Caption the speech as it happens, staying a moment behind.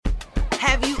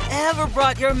Have you ever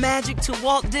brought your magic to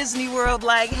Walt Disney World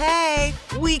like, hey,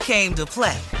 we came to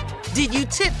play? Did you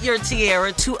tip your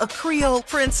tiara to a Creole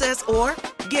princess or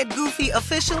get goofy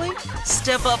officially?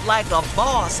 Step up like a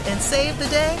boss and save the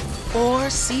day? Or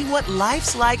see what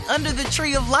life's like under the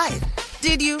tree of life?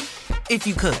 Did you? If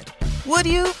you could. Would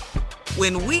you?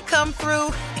 When we come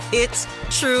through, it's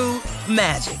true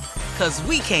magic. 'Cause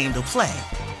we came to play.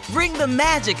 Bring the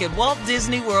magic at Walt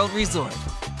Disney World Resort.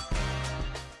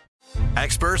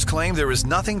 Experts claim there is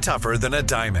nothing tougher than a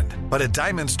diamond. But at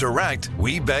Diamonds Direct,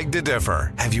 we beg to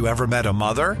differ. Have you ever met a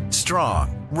mother?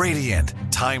 Strong, radiant,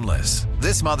 timeless.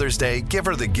 This Mother's Day, give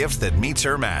her the gift that meets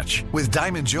her match. With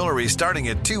diamond jewelry starting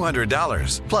at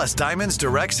 $200. Plus Diamonds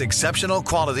Direct's exceptional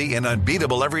quality and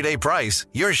unbeatable everyday price,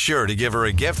 you're sure to give her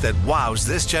a gift that wows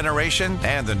this generation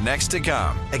and the next to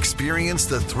come. Experience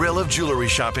the thrill of jewelry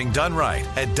shopping done right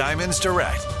at Diamonds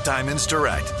Direct. Diamonds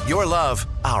Direct. Your love,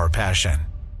 our passion.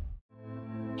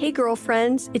 Hey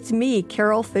girlfriends, it's me,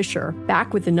 Carol Fisher,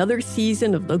 back with another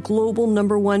season of the global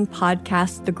 #1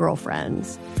 podcast, The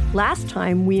Girlfriends. Last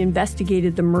time, we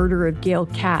investigated the murder of Gail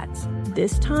Katz.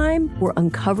 This time, we're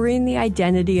uncovering the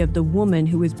identity of the woman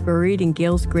who was buried in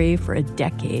Gail's grave for a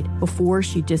decade before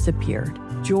she disappeared.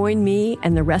 Join me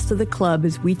and the rest of the club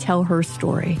as we tell her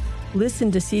story. Listen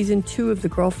to Season 2 of The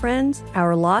Girlfriends,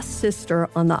 Our Lost Sister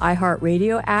on the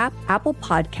iHeartRadio app, Apple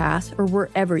Podcasts, or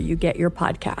wherever you get your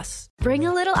podcasts. Bring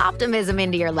a little optimism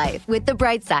into your life with The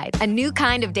Bright Side, a new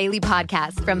kind of daily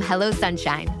podcast from Hello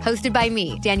Sunshine, hosted by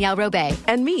me, Danielle Robay.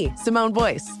 And me, Simone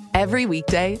Boyce. Every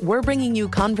weekday, we're bringing you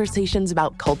conversations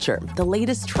about culture, the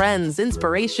latest trends,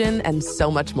 inspiration, and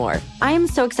so much more. I am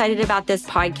so excited about this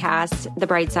podcast, The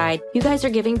Bright Side. You guys are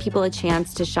giving people a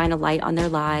chance to shine a light on their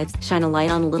lives, shine a light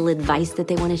on a little advice that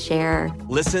they want to share.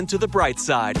 Listen to The Bright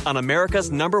Side on America's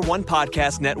 #1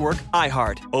 podcast network,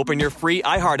 iHeart. Open your free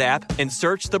iHeart app and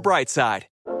search The Bright Side.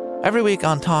 Every week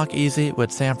on Talk Easy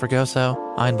with Sam Fragoso,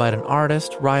 I invite an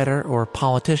artist, writer, or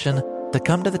politician to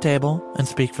come to the table and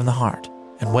speak from the heart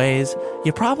in ways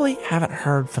you probably haven't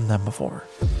heard from them before.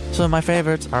 Some of my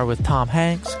favorites are with Tom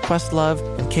Hanks, Questlove,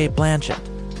 and Cate Blanchett.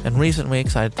 In recent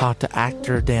weeks, I talked to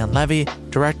actor Dan Levy,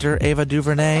 director Ava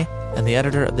DuVernay, and the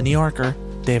editor of The New Yorker,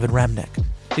 David Remnick.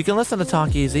 You can listen to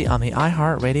Talk Easy on the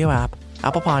iHeartRadio app,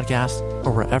 Apple Podcasts,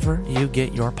 or wherever you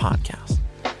get your podcasts.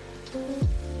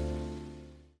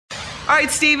 All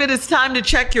right, Stephen, it's time to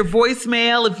check your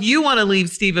voicemail. If you want to leave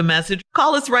Steve a message,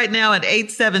 call us right now at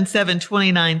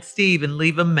 877-29-STEVE and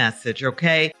leave a message,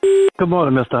 okay? Good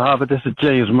morning, Mr. Harvey. This is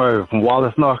James Murray from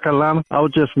Wallace, North Carolina. I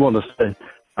would just want to say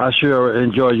I sure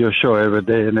enjoy your show every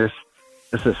day, and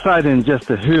it's exciting just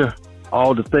to hear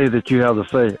all the things that you have to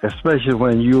say, especially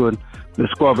when you and Ms.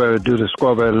 Squarberry do the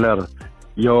Squarberry letter.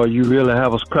 You really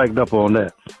have us cracked up on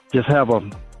that.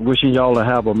 Wishing y'all to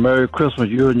have a Merry Christmas,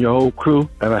 you and your whole crew,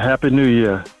 and a Happy New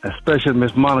Year. Especially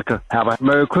Miss Monica. Have a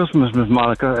Merry Christmas, Miss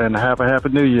Monica, and have a Happy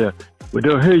New Year. We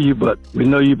don't hear you, but we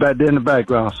know you back there in the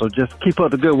background, so just keep up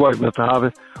the good work, Mr.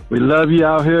 Harvey. We love you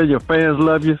out here. Your fans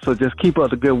love you, so just keep up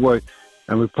the good work.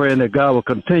 And we're praying that God will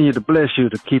continue to bless you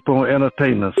to keep on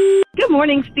entertaining us. Good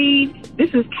morning, Steve.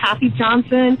 This is Kathy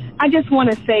Johnson. I just want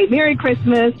to say Merry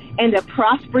Christmas and a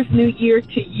prosperous New Year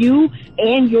to you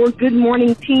and your Good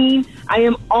Morning team. I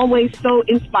am always so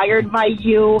inspired by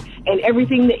you and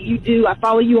everything that you do. I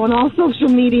follow you on all social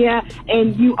media,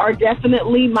 and you are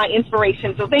definitely my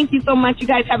inspiration. So thank you so much. You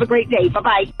guys have a great day.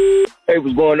 Bye-bye. Hey,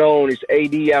 what's going on? It's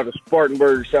AD out of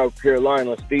Spartanburg, South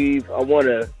Carolina. Steve, I want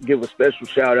to give a special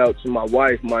shout-out to my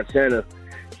wife, Montana.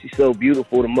 She's so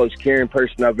beautiful, the most caring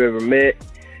person I've ever met,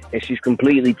 and she's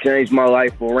completely changed my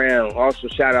life around. Also,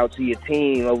 shout out to your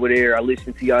team over there. I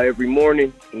listen to y'all every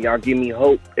morning, and y'all give me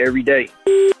hope every day.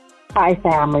 Hi,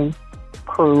 family,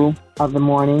 crew of the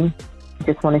morning.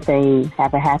 Just want to say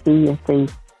have a happy and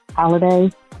safe holiday,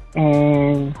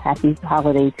 and happy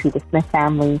holiday to the Smith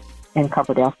family and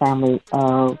Coverdale family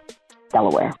of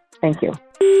Delaware. Thank you.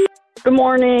 Good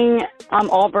morning. I'm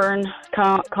Auburn,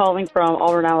 calling from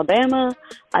Auburn, Alabama.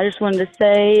 I just wanted to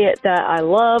say that I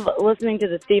love listening to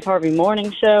the Steve Harvey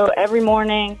Morning Show every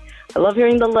morning. I love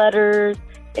hearing the letters,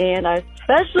 and I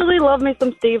especially love me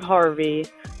some Steve Harvey.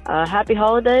 Happy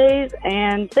holidays,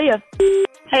 and see ya.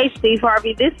 Hey, Steve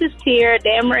Harvey. This is Tiara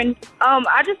Dameron.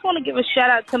 I just want to give a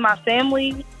shout-out to my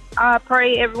family. I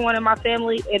pray everyone in my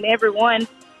family and everyone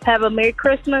have a Merry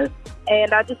Christmas.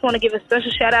 And I just want to give a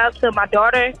special shout-out to my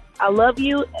daughter. I love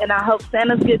you, and I hope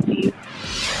Santa's good to you.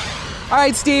 All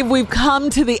right, Steve, we've come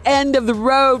to the end of the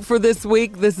road for this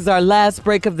week. This is our last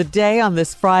break of the day on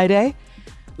this Friday.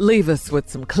 Leave us with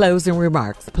some closing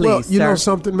remarks, please, well, you sir. know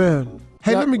something, man?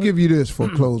 Hey, let me give you this for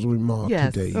closing remarks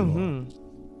yes. today. Mm-hmm.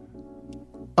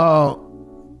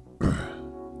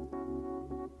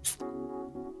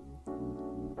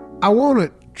 I want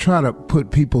to try to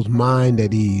put people's mind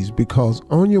at ease, because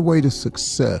on your way to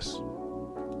success,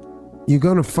 you're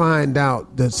going to find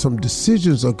out that some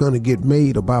decisions are going to get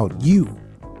made about you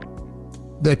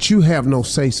that you have no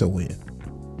say-so in.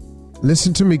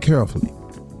 Listen to me carefully.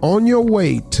 On your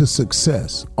way to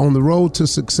success, on the road to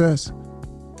success,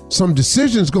 some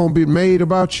decisions going to be made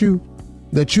about you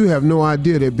that you have no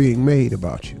idea they're being made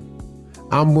about you.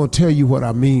 I'm going to tell you what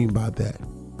I mean by that.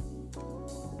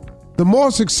 The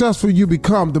more successful you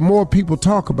become, the more people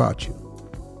talk about you.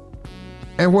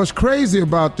 And what's crazy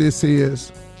about this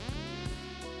is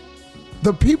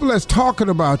the people that's talking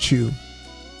about you,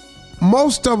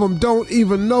 most of them don't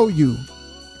even know you.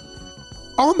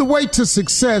 On the way to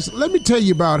success, let me tell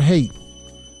you about hate.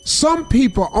 Some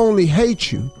people only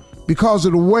hate you because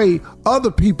of the way other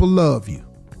people love you.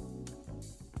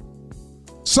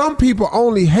 Some people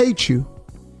only hate you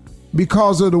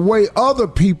because of the way other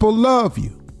people love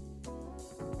you.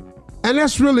 And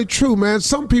that's really true, man.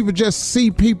 Some people just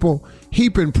see people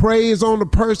heaping praise on the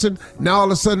person, now all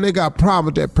of a sudden they got a problem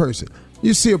with that person.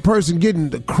 You see a person getting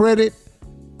the credit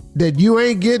that you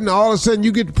ain't getting, all of a sudden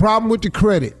you get the problem with the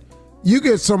credit. You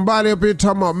get somebody up here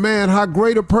talking about, man, how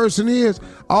great a person is.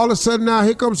 All of a sudden now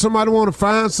here comes somebody want to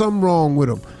find something wrong with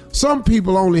them. Some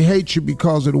people only hate you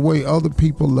because of the way other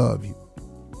people love you.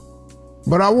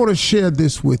 But I want to share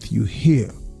this with you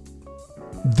here.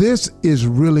 This is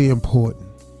really important.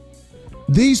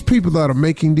 These people that are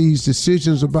making these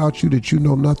decisions about you that you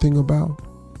know nothing about,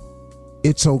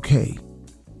 it's okay.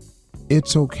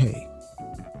 It's okay.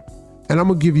 And I'm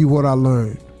going to give you what I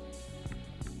learned.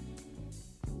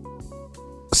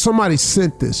 Somebody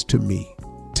sent this to me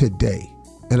today,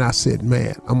 and I said,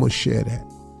 man, I'm going to share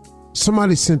that.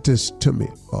 Somebody sent this to me,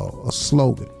 a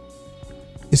slogan.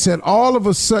 It said, all of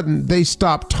a sudden, they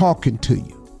stopped talking to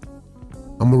you.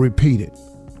 I'm going to repeat it.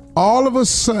 All of a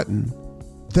sudden,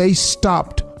 they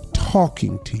stopped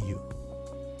talking to you.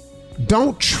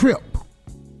 Don't trip,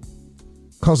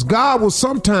 because God will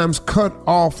sometimes cut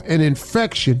off an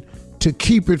infection to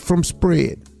keep it from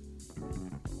spread.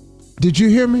 Did you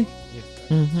hear me?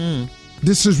 Mm-hmm.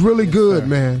 This is really good,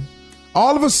 man.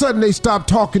 All of a sudden, they stop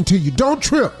talking to you. Don't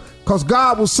trip, because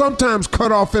God will sometimes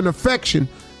cut off an infection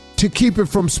to keep it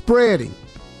from spreading.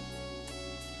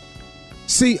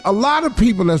 See, a lot of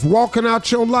people that's walking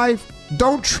out your life,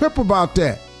 don't trip about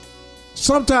that.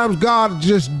 Sometimes God will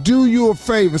just do you a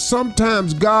favor.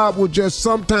 Sometimes God will just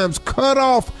cut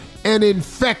off an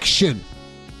infection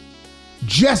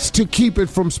just to keep it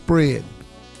from spread.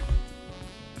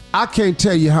 I can't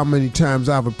tell you how many times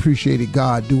I've appreciated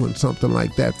God doing something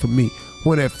like that for me,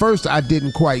 when at first I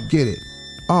didn't quite get it.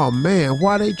 Oh man,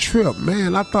 why they trip?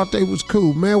 Man, I thought they was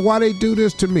cool. Man, why they do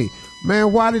this to me?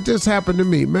 Man, why did this happen to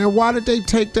me? Man, why did they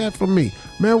take that from me?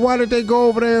 Man, why did they go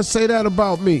over there and say that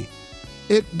about me?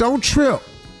 Don't trip.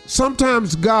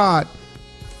 Sometimes God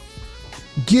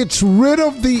gets rid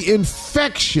of the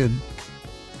infection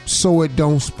so it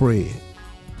don't spread.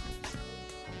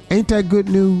 Ain't that good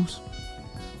news?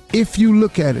 If you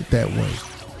look at it that way,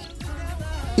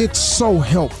 it's so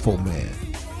helpful, man.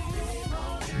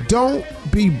 Don't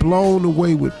be blown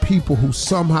away with people who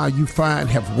somehow you find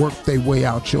have worked their way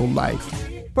out your life.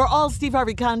 For all Steve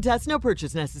Harvey contests, no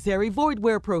purchase necessary, void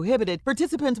where prohibited.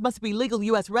 Participants must be legal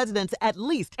U.S. residents at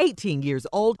least 18 years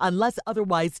old unless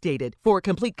otherwise stated. For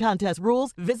complete contest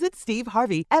rules, visit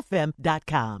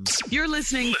SteveHarveyFM.com. You're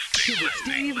listening to the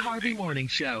Steve Harvey Morning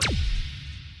Show.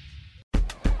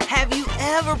 Have you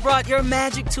ever brought your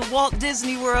magic to Walt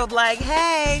Disney World like,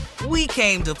 hey, we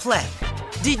came to play?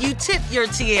 Did you tip your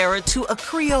tiara to a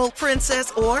Creole princess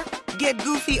or get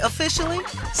goofy officially?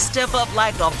 Step up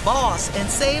like a boss and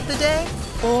save the day?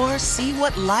 Or see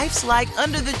what life's like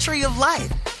under the tree of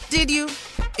life? Did you?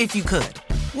 If you could.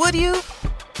 Would you?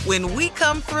 When we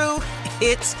come through,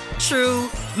 it's true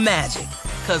magic.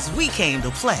 'Cause we came to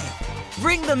play.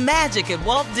 Bring the magic at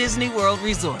Walt Disney World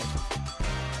Resort.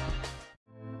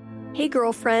 Hey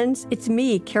girlfriends, it's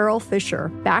me, Carol Fisher,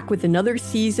 back with another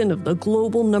season of the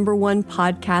global #1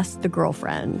 podcast, The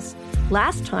Girlfriends.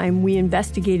 Last time, we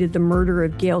investigated the murder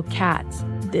of Gail Katz.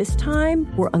 This time,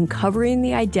 we're uncovering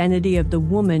the identity of the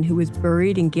woman who was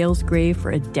buried in Gail's grave for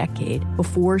a decade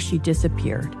before she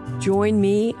disappeared. Join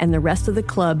me and the rest of the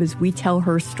club as we tell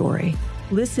her story.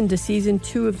 Listen to Season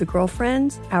 2 of The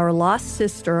Girlfriends, Our Lost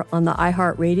Sister on the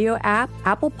iHeartRadio app,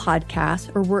 Apple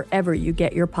Podcasts, or wherever you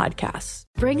get your podcasts.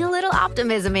 Bring a little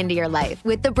optimism into your life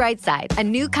with The Bright Side, a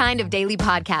new kind of daily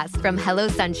podcast from Hello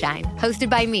Sunshine, hosted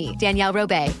by me, Danielle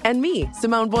Robay. And me,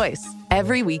 Simone Boyce.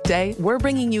 Every weekday, we're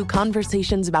bringing you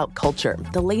conversations about culture,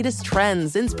 the latest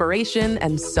trends, inspiration,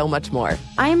 and so much more.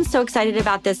 I am so excited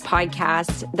about this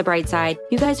podcast, The Bright Side.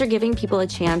 You guys are giving people a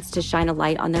chance to shine a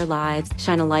light on their lives,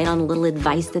 shine a light on a little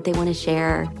advice that they want to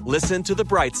share. Listen to The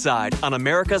Bright Side on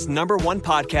America's #1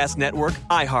 podcast network,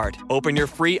 iHeart. Open your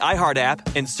free iHeart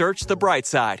app and search The Bright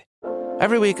Side.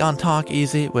 Every week on Talk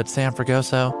Easy with Sam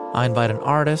Fragoso, I invite an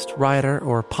artist, writer,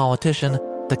 or politician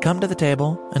to come to the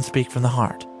table and speak from the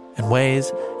heart in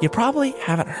ways you probably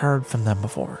haven't heard from them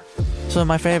before. Some of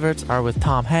my favorites are with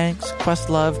Tom Hanks,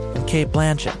 Questlove, and Cate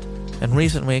Blanchett. In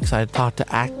recent weeks, I talked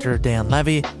to actor Dan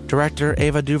Levy, director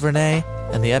Ava DuVernay,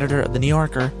 and the editor of The New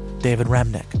Yorker, David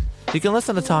Remnick. You can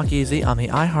listen to Talk Easy on the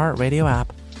iHeartRadio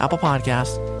app, Apple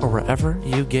Podcasts, or wherever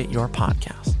you get your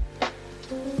podcasts.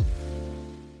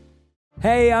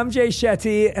 Hey, I'm Jay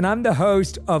Shetty, and I'm the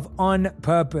host of On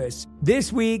Purpose.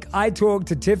 This week, I talked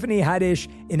to Tiffany Haddish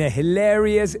in a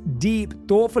hilarious, deep,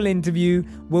 thoughtful interview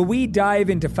where we dive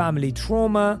into family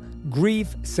trauma,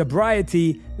 grief,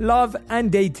 sobriety, love,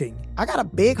 and dating. I got a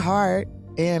big heart,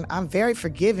 and I'm very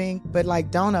forgiving, but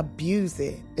don't abuse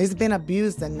it. It's been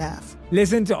abused enough.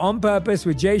 Listen to On Purpose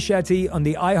with Jay Shetty on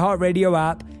the iHeartRadio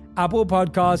app, Apple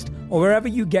Podcast, or wherever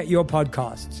you get your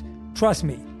podcasts. Trust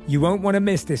me, you won't want to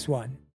miss this one.